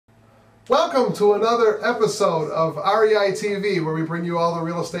Welcome to another episode of REI-TV, where we bring you all the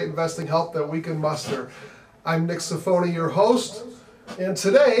real estate investing help that we can muster. I'm Nick Safoni, your host, and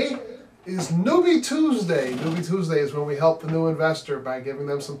today is Newbie Tuesday. Newbie Tuesday is when we help the new investor by giving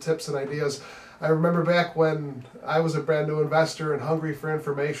them some tips and ideas. I remember back when I was a brand new investor and hungry for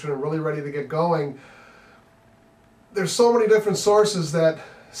information and really ready to get going. There's so many different sources that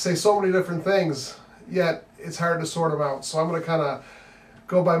say so many different things, yet it's hard to sort them out. So I'm going to kind of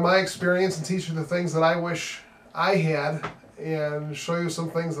go by my experience and teach you the things that I wish I had and show you some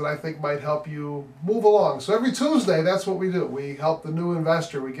things that I think might help you move along. So every Tuesday, that's what we do. We help the new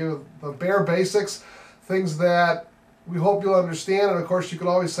investor. We give the bare basics, things that we hope you'll understand. And of course, you can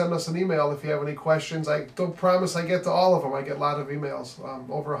always send us an email if you have any questions. I don't promise I get to all of them. I get a lot of emails,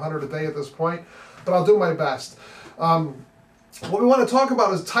 over 100 a day at this point, but I'll do my best. What we want to talk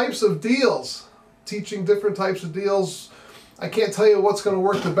about is types of deals, teaching different types of deals. I can't tell you what's going to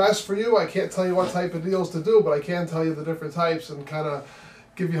work the best for you. I can't tell you what type of deals to do, but I can tell you the different types and kind of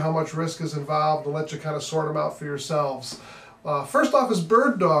give you how much risk is involved and let you kind of sort them out for yourselves. First off is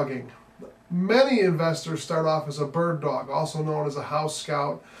bird dogging. Many investors start off as a bird dog, also known as a house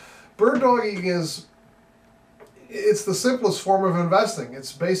scout. Bird dogging it's the simplest form of investing.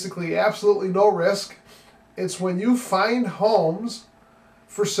 It's basically absolutely no risk. It's when you find homes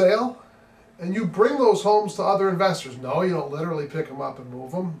for sale and you bring those homes to other investors. No, you don't literally pick them up and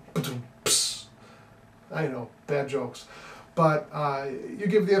move them. I know, bad jokes. But you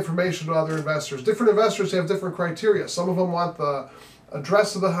give the information to other investors. Different investors have different criteria. Some of them want the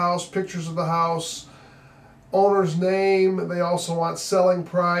address of the house, pictures of the house, owner's name. They also want selling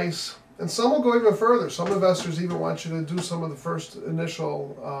price. And some will go even further. Some investors even want you to do some of the first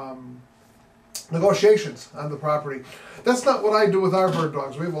initial negotiations on the property. That's not what I do with our bird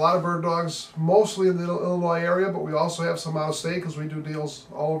dogs. We have a lot of bird dogs, mostly in the Illinois area, but we also have some out of state because we do deals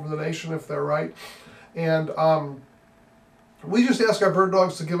all over the nation if they're right. And we just ask our bird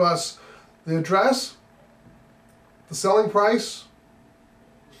dogs to give us the address, the selling price,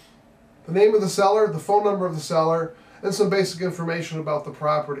 the name of the seller, the phone number of the seller, and some basic information about the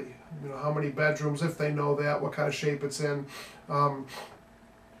property. You know, how many bedrooms, if they know that, what kind of shape it's in.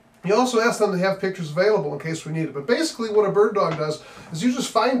 You also ask them to have pictures available in case we need it. But basically what a bird dog does is you just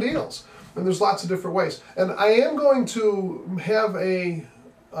find deals. And there's lots of different ways. And I am going to have it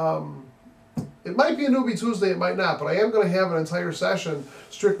might be a Newbie Tuesday, it might not, but I am going to have an entire session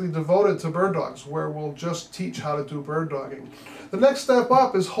strictly devoted to bird dogs where we'll just teach how to do bird dogging. The next step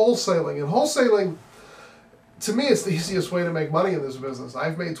up is wholesaling. And wholesaling, to me, it's the easiest way to make money in this business.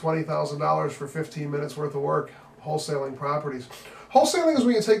 I've made $20,000 for 15 minutes worth of work wholesaling properties. Wholesaling is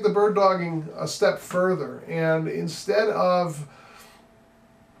when you take the bird dogging a step further, and instead of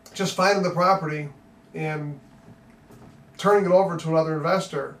just finding the property and turning it over to another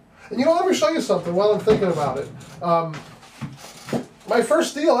investor. And you know, let me show you something while I'm thinking about it. My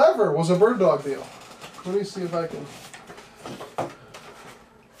first deal ever was a bird dog deal. Let me see if I can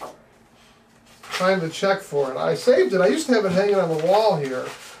find the check for it. I saved it. I used to have it hanging on the wall here.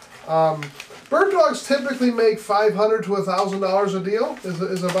 Bird dogs typically make $500 to $1,000 a deal,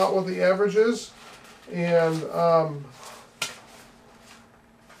 is about what the average is. And, I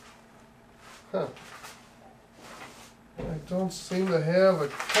don't seem to have a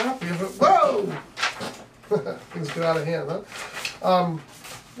copy of it. Whoa! Things get out of hand, huh?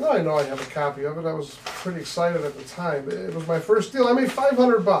 Well, I know I have a copy of it. I was pretty excited at the time. It was my first deal. I made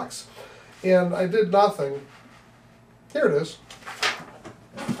 $500, and I did nothing. Here it is.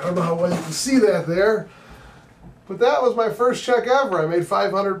 I don't know how well you can see that there, but that was my first check ever. I made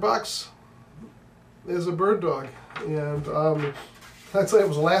 $500 as a bird dog, and I'd say it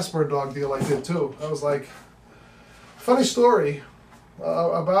was the last bird dog deal I did too. I was like, funny story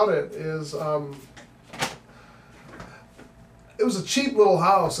about it is it was a cheap little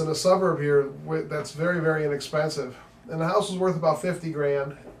house in a suburb here that's very, very inexpensive, and the house was worth about 50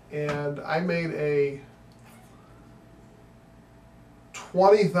 grand, and I made a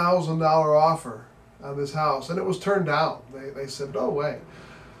 $20,000 offer on this house, and it was turned down. They said, no way.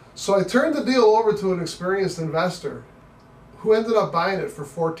 So I turned the deal over to an experienced investor who ended up buying it for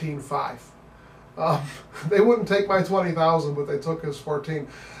 $14,500. They wouldn't take my $20,000, but they took his $14,000.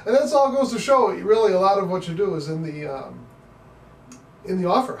 And that's all goes to show, really, a lot of what you do is in the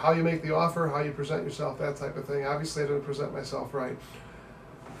offer, how you make the offer, how you present yourself, that type of thing. Obviously, I didn't present myself right.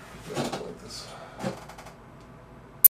 Like this.